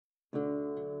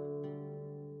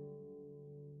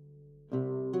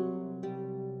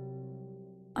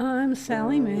I'm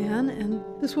Sally Mann, and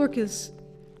this work it's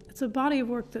a body of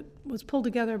work that was pulled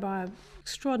together by an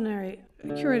extraordinary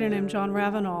curator named John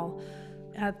Ravenel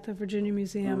at the Virginia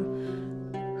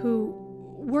Museum, who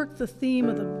worked the theme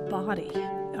of the body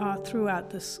throughout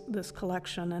this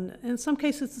collection. And in some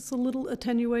cases it's a little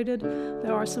attenuated.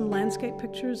 There are some landscape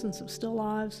pictures and some still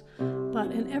lives,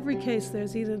 but in every case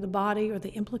there's either the body or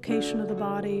the implication of the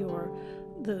body or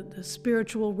the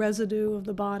spiritual residue of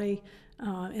the body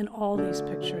in all these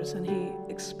pictures. And he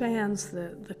expands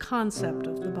the concept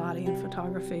of the body in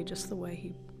photography just the way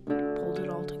he pulled it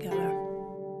all together.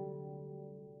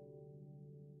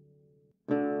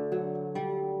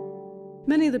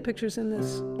 Many of the pictures in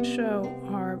this show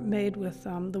are made with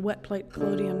the wet plate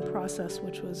collodion process,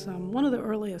 which was one of the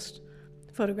earliest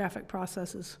photographic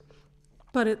processes.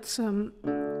 But it's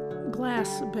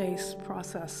glass-based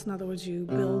process. In other words, you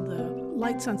build the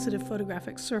light-sensitive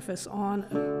photographic surface on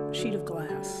a sheet of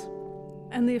glass.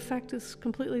 And the effect is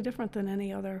completely different than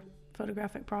any other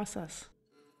photographic process.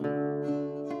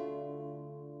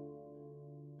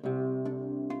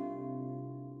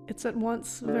 It's at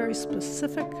once very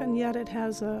specific, and yet it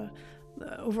has the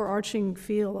overarching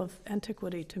feel of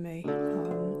antiquity to me,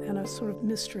 and a sort of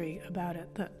mystery about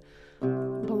it that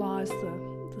belies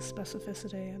the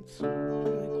specificity. It's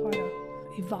really quite an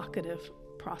evocative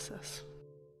process.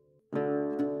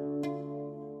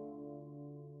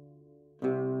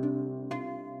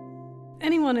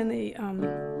 Anyone in the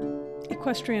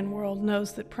equestrian world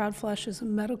knows that proud flesh is a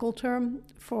medical term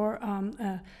for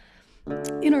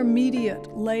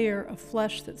intermediate layer of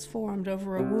flesh that's formed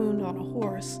over a wound on a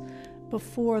horse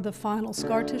before the final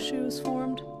scar tissue is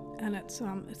formed. And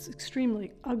it's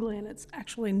extremely ugly, and it's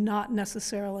actually not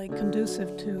necessarily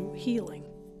conducive to healing.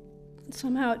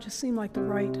 Somehow it just seemed like the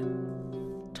right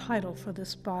title for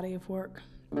this body of work.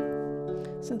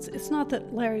 Since it's not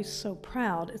that Larry's so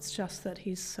proud, it's just that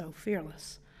he's so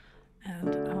fearless.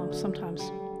 And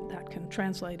sometimes that can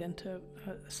translate into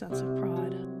a sense of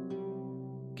pride.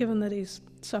 Given that he's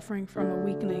suffering from a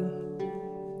weakening,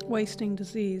 wasting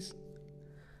disease,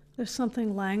 there's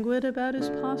something languid about his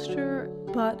posture,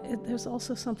 but there's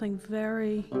also something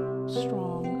very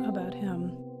strong about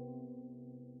him.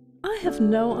 I have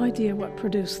no idea what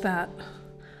produced that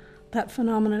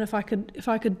phenomenon. If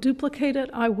I could duplicate it,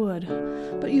 I would.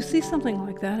 But you see something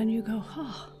like that and you go,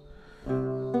 oh,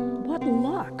 what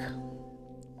luck.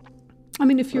 I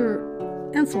mean, if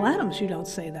you're Ansel Adams, you don't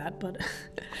say that, but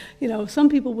some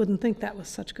people wouldn't think that was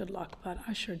such good luck, but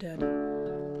I sure did.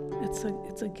 It's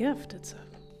a gift. It's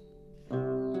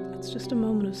just a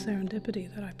moment of serendipity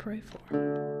that I pray for.